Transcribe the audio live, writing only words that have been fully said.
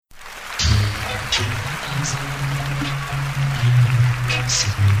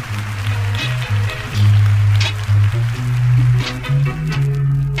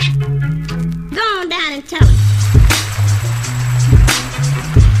Go on down and tell him.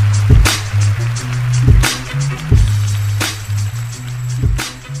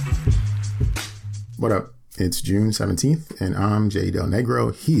 What up? It's June 17th, and I'm Jay Del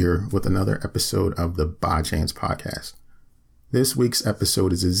Negro here with another episode of the By Chance Podcast. This week's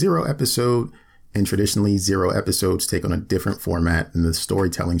episode is a zero episode, and traditionally zero episodes take on a different format than the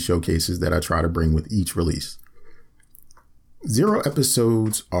storytelling showcases that I try to bring with each release. Zero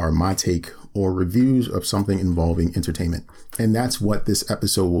episodes are my take or reviews of something involving entertainment, and that's what this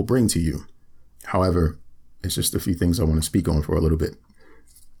episode will bring to you. However, it's just a few things I want to speak on for a little bit.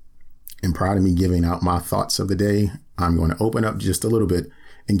 And prior to me giving out my thoughts of the day, I'm going to open up just a little bit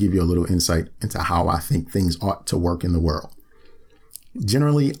and give you a little insight into how I think things ought to work in the world.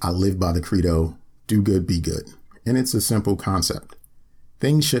 Generally, I live by the credo, do good, be good. And it's a simple concept.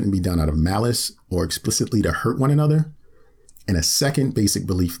 Things shouldn't be done out of malice or explicitly to hurt one another. And a second basic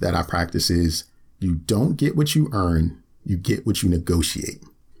belief that I practice is you don't get what you earn, you get what you negotiate,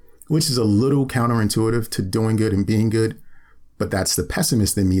 which is a little counterintuitive to doing good and being good. But that's the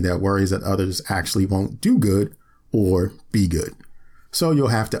pessimist in me that worries that others actually won't do good or be good. So you'll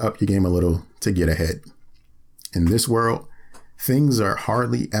have to up your game a little to get ahead. In this world, things are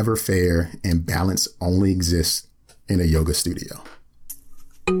hardly ever fair and balance only exists in a yoga studio.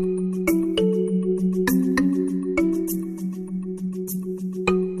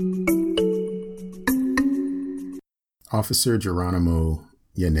 Officer Geronimo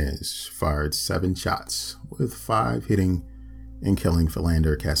Yanez fired 7 shots, with 5 hitting and killing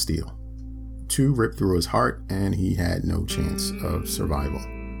Philander Castile. 2 ripped through his heart, and he had no chance of survival.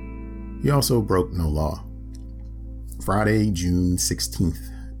 He also broke no law. Friday, June 16th,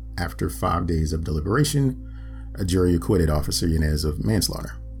 after 5 days of deliberation, a jury acquitted Officer Yanez of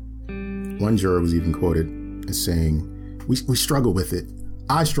manslaughter. One juror was even quoted as saying, we struggled with it.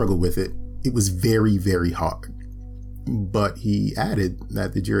 I struggled with it. It was very, very hard. But he added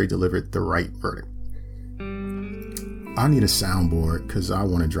that the jury delivered the right verdict. I need a soundboard because I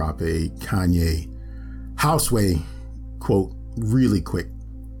want to drop a Kanye Houseway quote really quick.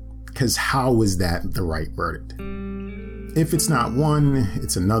 Because how is that the right verdict? If it's not one,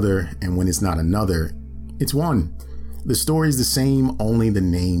 it's another. And when it's not another, it's one. The story is the same, only the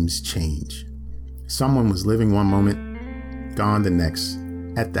names change. Someone was living one moment, gone the next,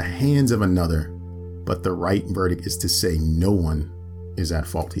 at the hands of another. But the right verdict is to say no one is at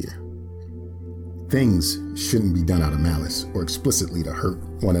fault here. Things shouldn't be done out of malice or explicitly to hurt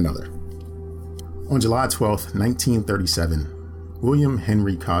one another. On July 12th, 1937, William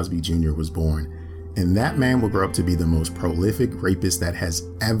Henry Cosby Jr. was born, and that man will grow up to be the most prolific rapist that has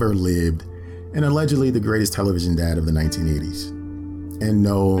ever lived, and allegedly the greatest television dad of the 1980s. And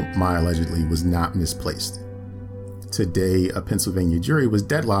no, my allegedly was not misplaced. Today, a Pennsylvania jury was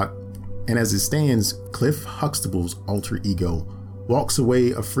deadlocked, and as it stands, Cliff Huxtable's alter ego walks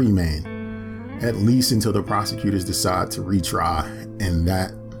away a free man. At least until the prosecutors decide to retry, and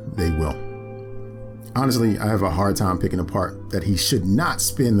that they will. Honestly, I have a hard time picking apart that he should not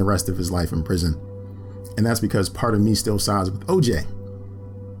spend the rest of his life in prison. And that's because part of me still sides with OJ.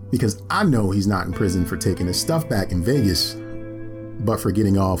 Because I know he's not in prison for taking his stuff back in Vegas, but for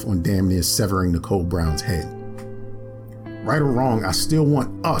getting off on damn near severing Nicole Brown's head. Right or wrong, I still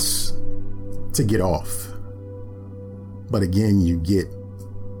want us to get off. But again, you get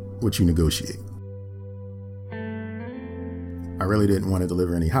what you negotiate. I really didn't want to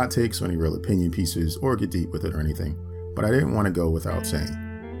deliver any hot takes or any real opinion pieces or get deep with it or anything, but I didn't want to go without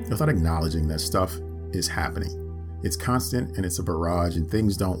saying, without acknowledging that stuff is happening. It's constant and it's a barrage and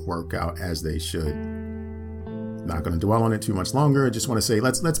things don't work out as they should. Not going to dwell on it too much longer. I just want to say,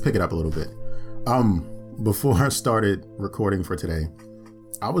 let's pick it up a little bit. Before I started recording for today,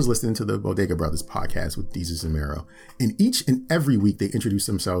 I was listening to the Bodega Brothers podcast with Desus and Mero, and each and every week they introduce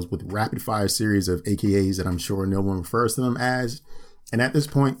themselves with rapid fire series of AKAs that I'm sure no one refers to them as. And at this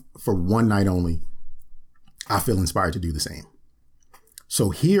point, for one night only, I feel inspired to do the same. So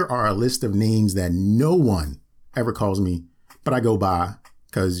here are a list of names that no one ever calls me, but I go by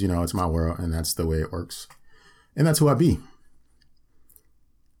because, you know, it's my world and that's the way it works. And that's who I be.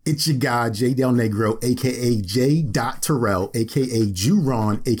 It's your guy, Jay Del Negro, a.k.a. J. Terrell, a.k.a.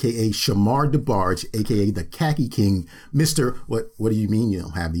 Juron, a.k.a. Shamar DeBarge, a.k.a. the Khaki King. Mr. What do you mean you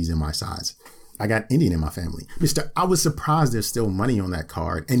don't have these in my size? I got Indian in my family. Mr. I was surprised there's still money on that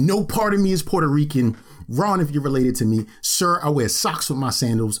card. And no part of me is Puerto Rican. Ron, if you're related to me. Sir, I wear socks with my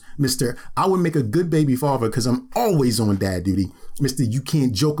sandals. Mr. I would make a good baby father because I'm always on dad duty. Mr. You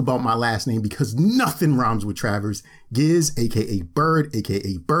can't joke about my last name because nothing rhymes with Travers. Giz, aka Bird,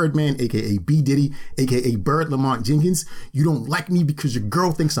 aka Birdman, aka B Diddy, aka Bird Lamont Jenkins. You don't like me because your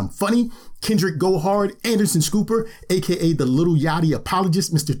girl thinks I'm funny. Kendrick Go Hard, Anderson Scooper, aka the Little Yachty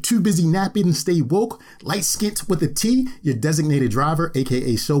apologist, Mr. Too Busy Napping and Stay Woke, Light Skint with a T, your designated driver,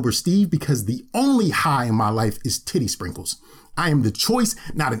 aka Sober Steve, because the only high in my life is titty sprinkles. I am the choice,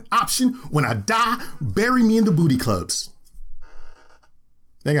 not an option. When I die, bury me in the booty clubs.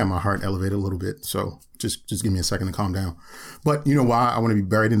 They got my heart elevated a little bit, so just give me a second to calm down. But you know why I want to be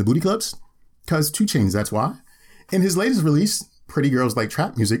buried in the booty clubs? Because 2 Chainz, that's why. In his latest release, Pretty Girls Like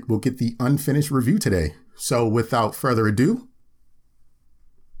Trap Music will get the unfinished review today. So without further ado,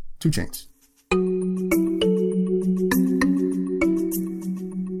 2 Chainz.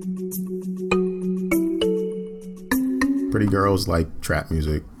 Pretty Girls Like Trap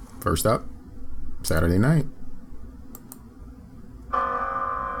Music. First up, Saturday Night.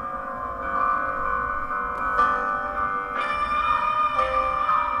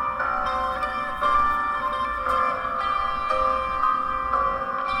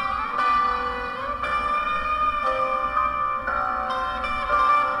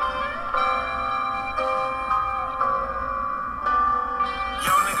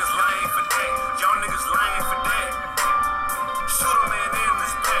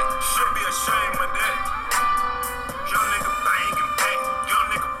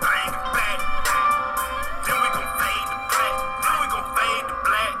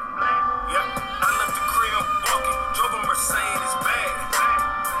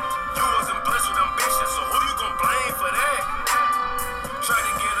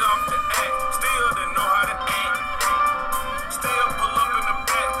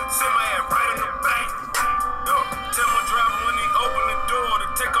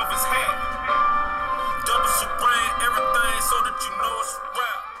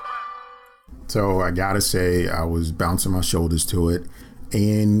 So I gotta say, I was bouncing my shoulders to it.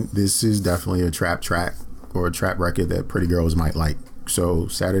 And this is definitely a trap track or a trap record that pretty girls might like. So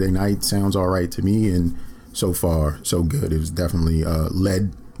Saturday Night sounds all right to me. And so far, so good. It was definitely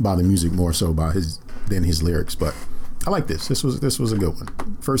led by the music more so by than his lyrics. But I like this. This was a good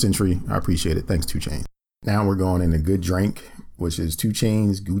one. First entry. I appreciate it. Thanks, 2 Chainz. Now we're going in a good drink, which is 2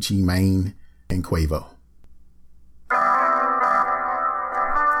 Chainz, Gucci Mane, and Quavo.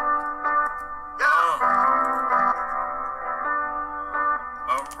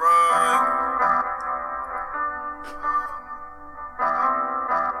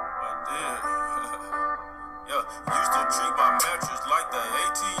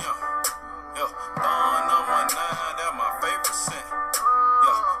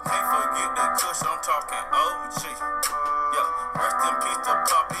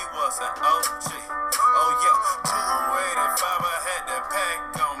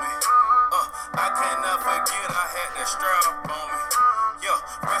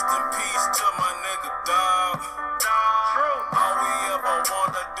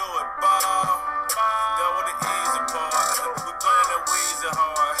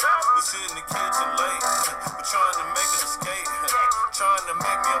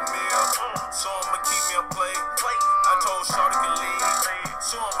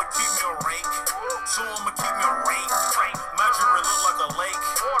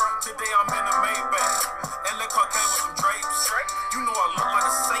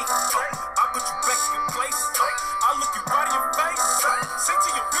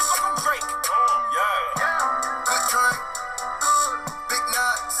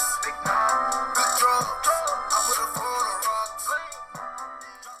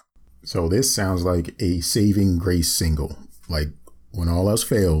 So this sounds like a saving grace single, like when all else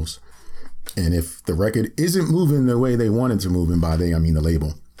fails. And if the record isn't moving the way they want it to move, and by they, I mean the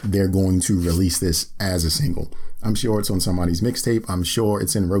label, they're going to release this as a single. I'm sure it's on somebody's mixtape. I'm sure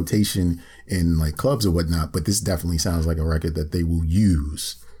it's in rotation in like clubs or whatnot, but this definitely sounds like a record that they will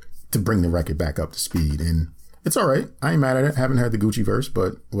use to bring the record back up to speed. And it's all right. I ain't mad at it. Haven't heard the Gucci verse,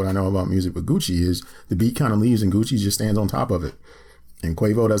 but what I know about music with Gucci is the beat kind of leaves and Gucci just stands on top of it. And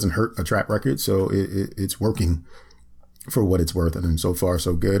Quavo doesn't hurt a trap record, so it's working for what it's worth. And so far,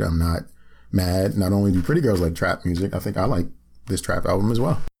 so good. I'm not mad. Not only do pretty girls like trap music, I think I like this trap album as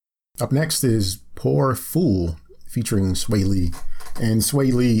well. Up next is Poor Fool featuring Sway Lee. And Sway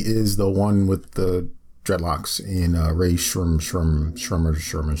Lee is the one with the dreadlocks in Ray Shremers,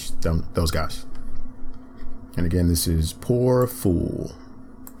 those guys. And again, this is Poor Fool.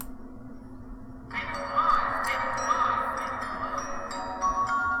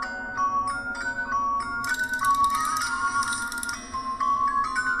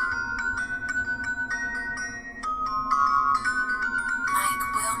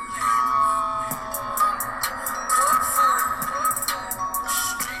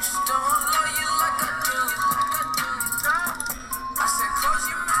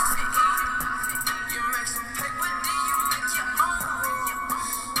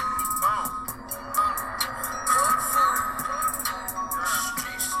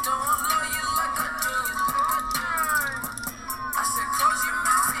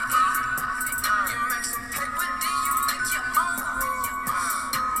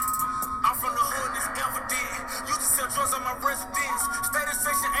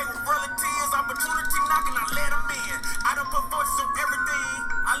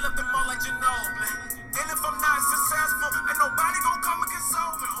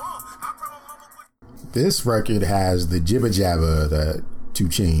 This record has the jibber jabber that 2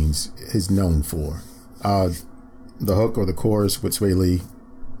 Chainz is known for. The hook or the chorus with Sway Lee,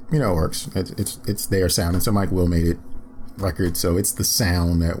 it works. It's their sound, and so Mike Will made it record, so it's the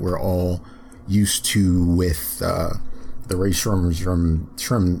sound that we're all used to with the Ray Shrum's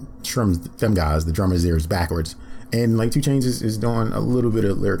them guys, the drummers there is backwards, and like 2 Chainz is doing a little bit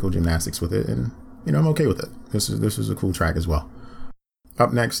of lyrical gymnastics with it, and I'm okay with it. This is a cool track as well.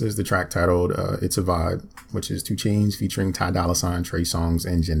 Up next is the track titled It's a Vibe, which is 2 Chainz featuring Ty Dolla $ign, Trey Songz,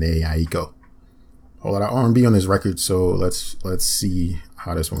 and Jhené Aiko. A whole lot of R&B on this record, so let's see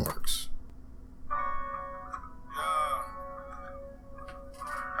how this one works.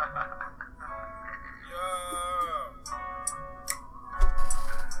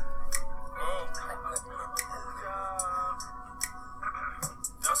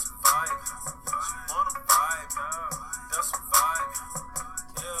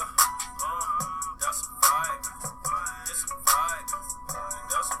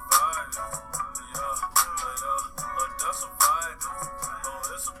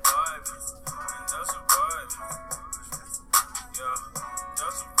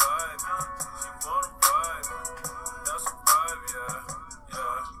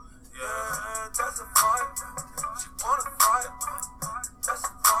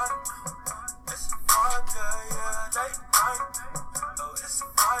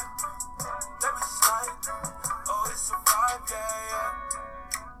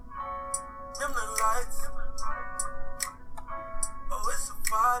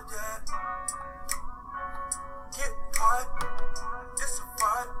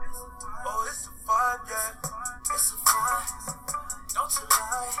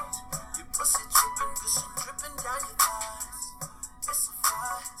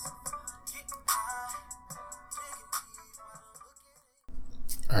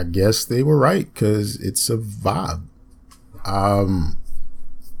 I guess they were right, because it's a vibe.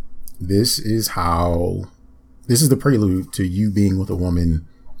 This is the prelude to you being with a woman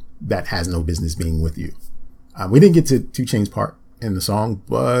that has no business being with you. We didn't get to 2 Chainz part in the song,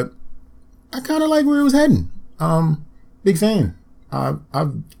 but I kind of like where it was heading. Big fan. I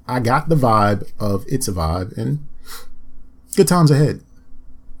got the vibe of It's a Vibe, and good times ahead.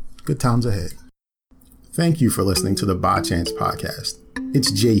 Good times ahead. Thank you for listening to the By Chance podcast.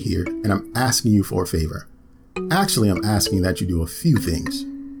 It's Jay here, and I'm asking you for a favor. Actually, I'm asking that you do a few things,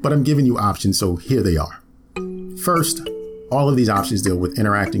 but I'm giving you options, so here they are. First, all of these options deal with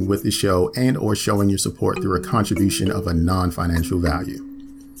interacting with the show and or showing your support through a contribution of a non-financial value.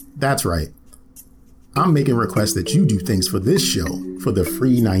 That's right. I'm making requests that you do things for this show for the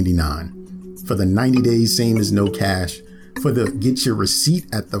free 99, for the 90 days same as no cash, for the get your receipt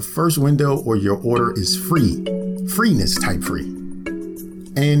at the first window or your order is free, freeness type free.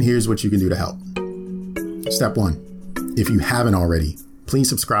 And here's what you can do to help. Step 1, if you haven't already, please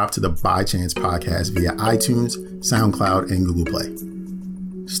subscribe to the By Chance podcast via iTunes, SoundCloud, and Google Play.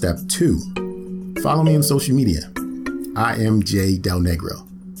 Step 2, follow me on social media. I am Jay Del Negro.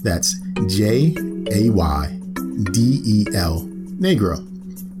 That's Jaydel Negro.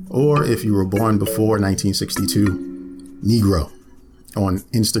 Or if you were born before 1962, Negro on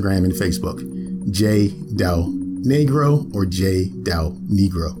Instagram and Facebook. Jay Del Negro or Jay Del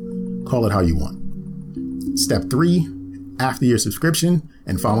Negro. Call it how you want. Step 3, after your subscription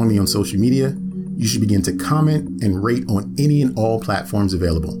and following me on social media, you should begin to comment and rate on any and all platforms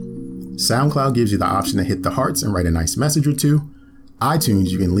available. SoundCloud gives you the option to hit the hearts and write a nice message or two.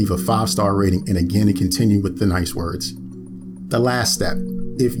 iTunes, you can leave a 5-star rating and again to continue with the nice words. The last step,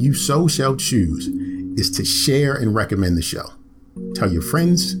 if you so shall choose, is to share and recommend the show. Tell your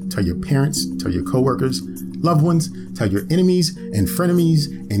friends, tell your parents, tell your coworkers, loved ones, tell your enemies and frenemies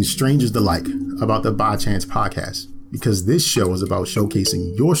and strangers alike about the By Chance podcast, because this show is about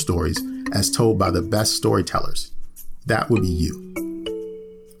showcasing your stories as told by the best storytellers. That would be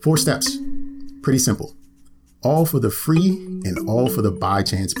you. 4 steps. Pretty simple. All for the free and all for the By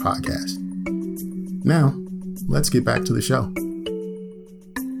Chance podcast. Now, let's get back to the show.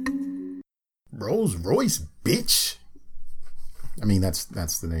 Rolls Royce, bitch. I mean, that's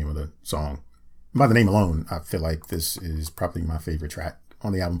the name of the song. By the name alone, I feel like this is probably my favorite track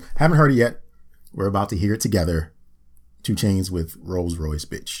on the album. Haven't heard it yet. We're about to hear it together. 2 Chainz with Rolls Royce,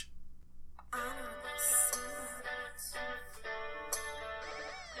 bitch.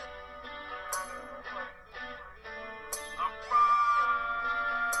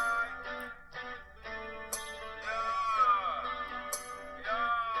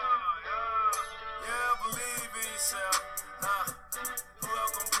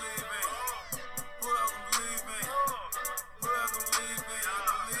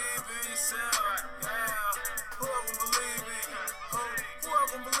 Yeah.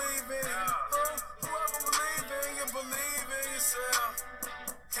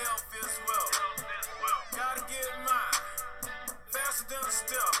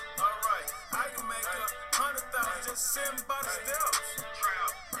 Alright, I can make 100,000 just sitting by the steps.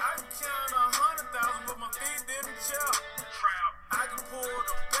 I can count 100,000 but my feet didn't chill. I can pull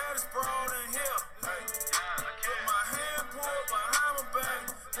the baddest broad in here. Put my hand pulled behind my back,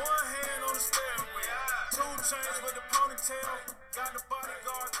 one hand on the steering wheel. 2 chains with the ponytail, got the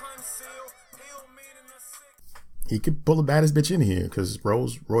bodyguard clean seal. Ill meaning the sick. He could pull the baddest bitch in here because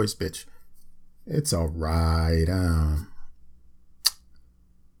Rolls Royce bitch. It's all right. I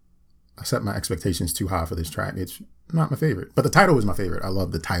set my expectations too high for this track. It's not my favorite, but the title is my favorite. I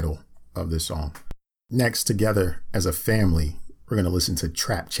love the title of this song. Next, Together as a Family, we're going to listen to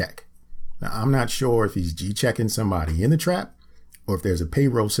Trap Check. Now, I'm not sure if he's G-checking somebody in the trap or if there's a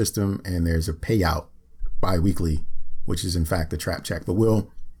payroll system and there's a payout bi-weekly, which is in fact the Trap Check. But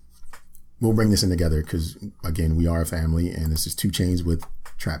we'll bring this in together because, again, we are a family and this is 2 Chainz with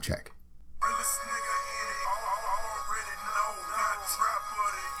Trap Check.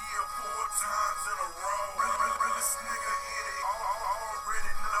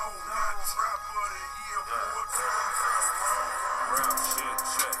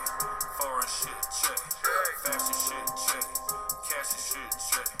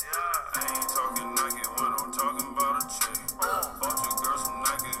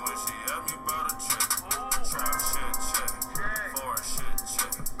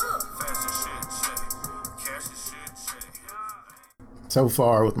 So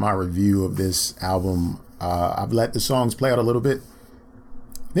far with my review of this album, I've let the songs play out a little bit.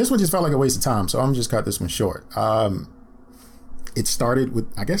 This one just felt like a waste of time, so I'm just cut this one short. It started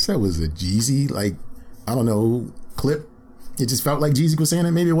with, I guess that was a Jeezy, clip. It just felt like Jeezy was saying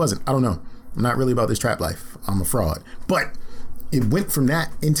it. Maybe it wasn't. I don't know. I'm not really about this trap life. I'm a fraud. But it went from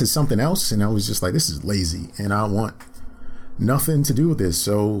that into something else, and I was just like, this is lazy, and I want nothing to do with this.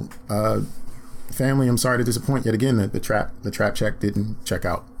 So, family, I'm sorry to disappoint yet again that the trap check didn't check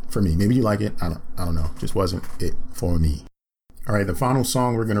out for me. Maybe you like it. I don't know. Just wasn't it for me. All right, the final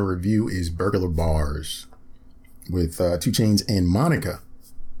song we're going to review is Burglar Bars with 2 Chainz and Monica,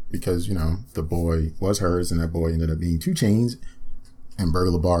 because, the boy was hers and that boy ended up being 2 Chainz, and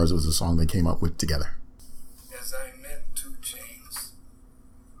Burglar Bars was a song they came up with together. As I met 2 Chainz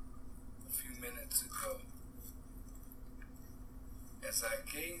a few minutes ago, as I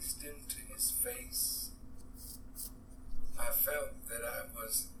gazed into his face, I felt that I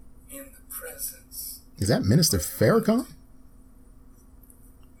was in the presence. Is that Minister Farrakhan?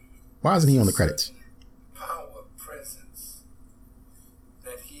 Why isn't he on the credits? Power presence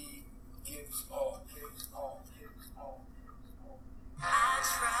that he gives all. I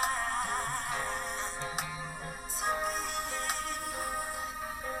try to believe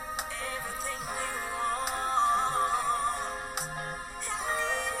everything you want in me.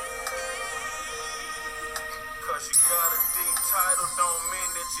 'Cause you got a deep title don't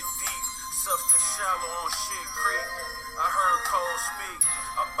mean that you're deep. Substance shallow on shit creek. I heard Cole speak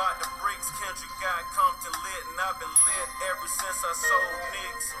about the bricks Kendrick got Compton lit, and I've been lit ever since I sold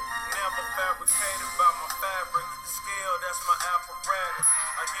nicks. Never fabricated by my fabric. The scale, that's my apparatus.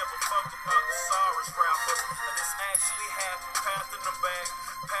 I give a fuck about the sorrows rappers. This actually happened. Path in the back,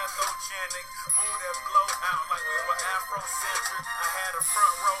 pathogenic. Move that blow out like we were Afrocentric. I had a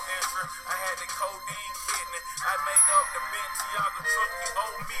front row entry. I had the codeine kidney. I made up the Bentiago truck. You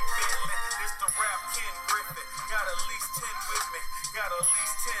owe me Bentley. This the rap Ken Griffin. Got at least 10 with me. Got at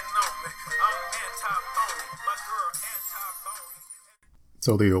least 10 on me. I'm anti-phony. My girl anti-phony.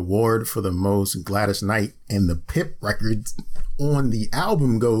 So the award for the most Gladys Knight and the Pip records on the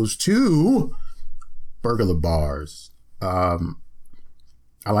album goes to Burglar Bars.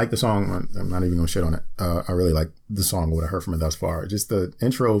 I like the song. I'm not even gonna shit on it. I really like the song, what I heard from it thus far. Just the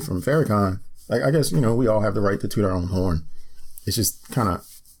intro from Farrakhan. Like, I guess, we all have the right to toot our own horn. It's just kind of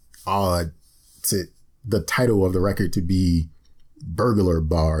odd to the title of the record to be Burglar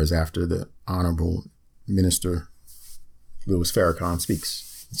Bars after the Honorable Minister Louis Farrakhan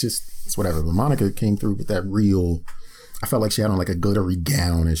speaks. It's whatever. But Monica came through with that real, I felt like she had on like a glittery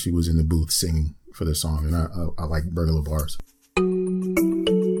gown as she was in the booth singing for this song. And I like Burglar Bars.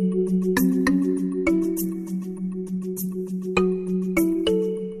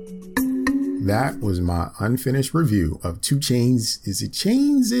 That was my unfinished review of 2 Chainz. Is it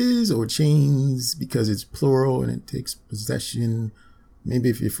Chainz's or Chains because it's plural and it takes possession? Maybe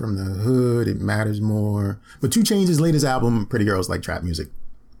if you're from the hood, it matters more. But 2 Chainz's latest album, Pretty Girls Like Trap Music.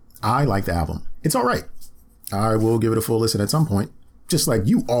 I like the album. It's all right. I will give it a full listen at some point, just like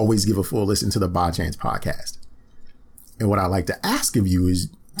you always give a full listen to the By Chance podcast. And what I like to ask of you is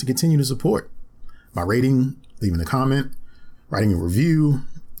to continue to support by rating, leaving a comment, writing a review,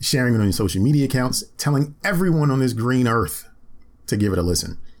 sharing it on your social media accounts, telling everyone on this green earth to give it a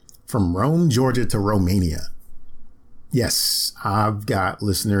listen. From Rome, Georgia to Romania. Yes, I've got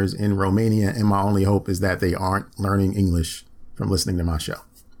listeners in Romania, and my only hope is that they aren't learning English from listening to my show.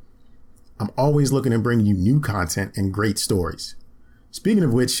 I'm always looking to bring you new content and great stories. Speaking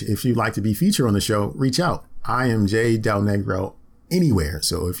of which, if you'd like to be featured on the show, reach out. I am Jay Del Negro anywhere.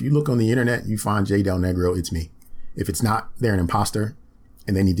 So if you look on the internet, you find Jay Del Negro, it's me. If it's not, they're an imposter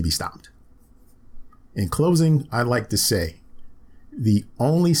and they need to be stopped. In closing, I'd like to say, the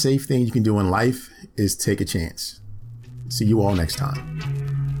only safe thing you can do in life is take a chance. See you all next time.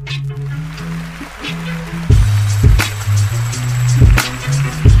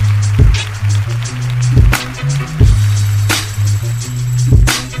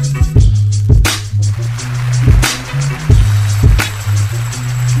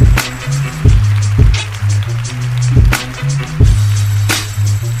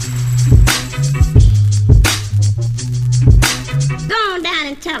 Go on down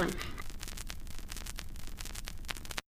and tell him.